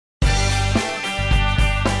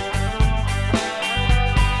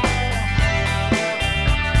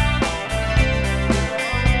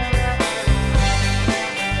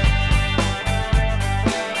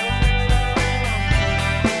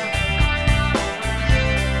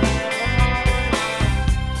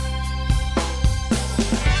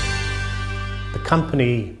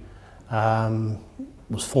company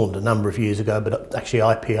was formed a number of years ago, but actually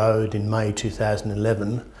IPO'd in May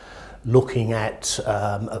 2011, looking at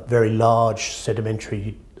a very large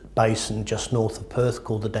sedimentary basin just north of Perth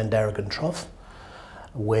called the Dandaragan Trough,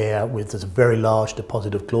 where there's a very large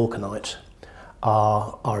deposit of glauconite.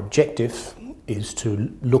 Our objective is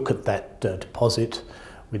to look at that deposit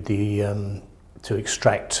with to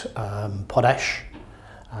extract potash,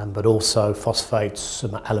 but also phosphates,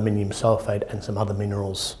 some aluminium sulphate and some other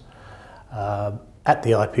minerals. At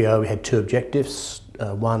the IPO we had two objectives,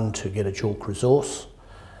 one to get a JORC resource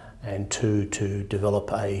and two to develop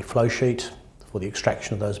a flow sheet for the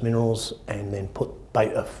extraction of those minerals and then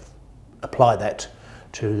apply that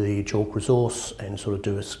to the JORC resource and sort of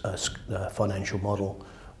do a financial model.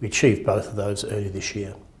 We achieved both of those early this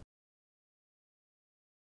year.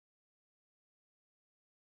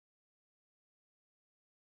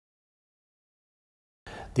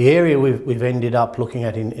 The area we've ended up looking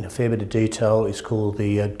at in a fair bit of detail is called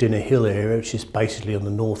the Dinner Hill area, which is basically on the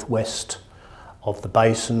northwest of the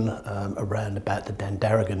basin, around about the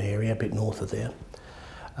Dandaragan area, a bit north of there.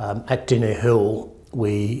 At Dinner Hill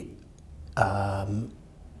we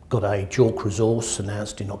got a JORC resource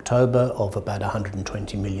announced in October of about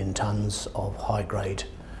 120 million tonnes of high-grade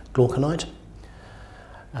glauconite,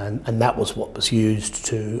 and that was what was used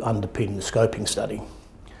to underpin the scoping study.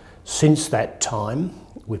 Since that time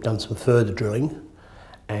we've done some further drilling,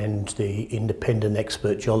 and the independent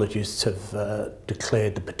expert geologists have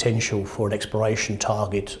declared the potential for an exploration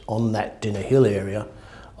target on that Dinner Hill area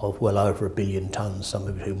of well over 1 billion tonnes,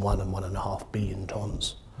 somewhere between 1 and 1.5 billion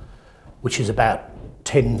tonnes, which is about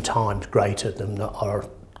 10 times greater than our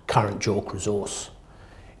current JORC resource.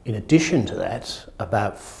 In addition to that,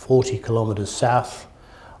 about 40 kilometres south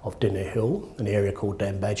of Dinner Hill, an area called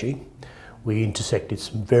Dambaji, we intersected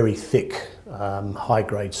some very thick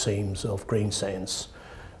high-grade seams of green sands.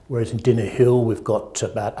 Whereas in Dinner Hill we've got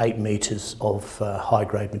about 8 metres of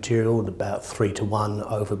high-grade material and about 3:1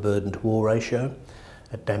 overburden to wall ratio.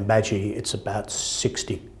 At Dambaji it's about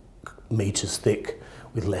 60 metres thick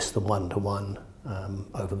with less than 1:1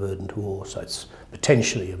 overburden to wall, so it's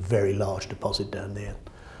potentially a very large deposit down there.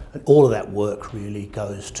 And all of that work really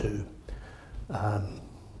goes to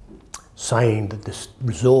saying that this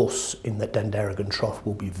resource in that Dandaragan Trough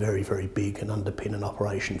will be very, very big and underpin an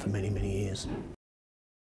operation for many, many years.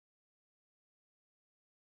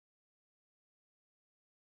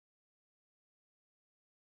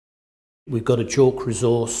 We've got a JORC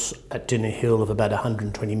resource at Dinner Hill of about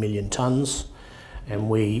 120 million tonnes, and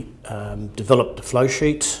we developed a flow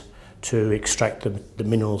sheet to extract the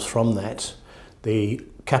minerals from that. The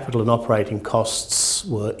capital and operating costs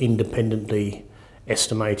were independently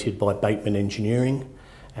estimated by Basin Engineering,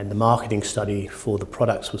 and the marketing study for the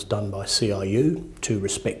products was done by CIU, two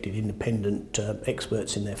respected independent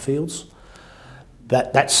experts in their fields.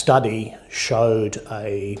 That study showed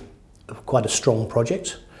quite a strong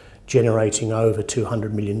project, generating over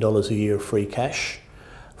 $200 million a year of free cash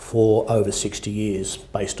for over 60 years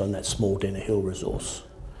based on that small Dinner Hill resource.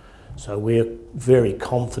 So we're very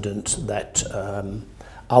confident that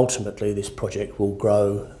ultimately this project will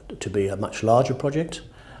grow to be a much larger project,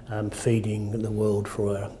 feeding the world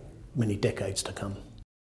for many decades to come.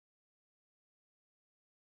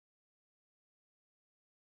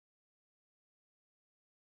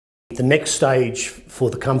 The next stage for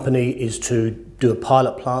the company is to do a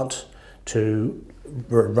pilot plant to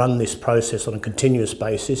run this process on a continuous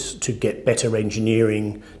basis to get better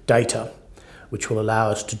engineering data, which will allow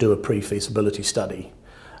us to do a pre-feasibility study.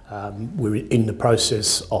 We're in the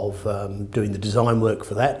process of doing the design work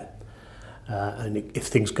for that, and if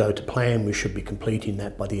things go to plan we should be completing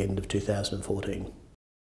that by the end of 2014.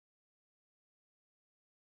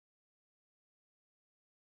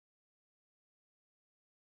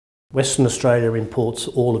 Western Australia imports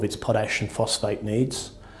all of its potash and phosphate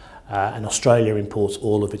needs, and Australia imports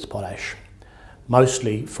all of its potash,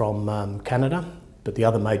 mostly from Canada, but the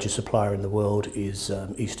other major supplier in the world is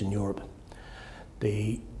Eastern Europe.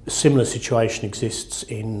 The similar situation exists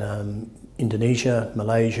in Indonesia,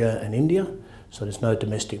 Malaysia and India, so there's no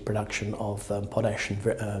domestic production of potash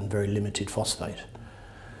and very limited phosphate.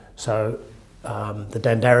 So the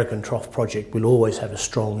Dandaragan Trough project will always have a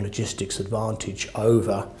strong logistics advantage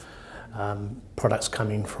over products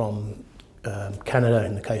coming from Canada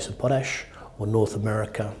in the case of potash, or North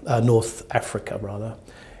Africa rather,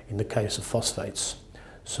 in the case of phosphates.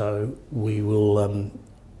 So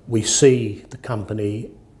we see the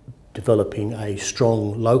company developing a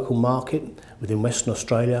strong local market within Western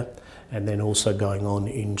Australia and then also going on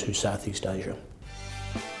into Southeast Asia.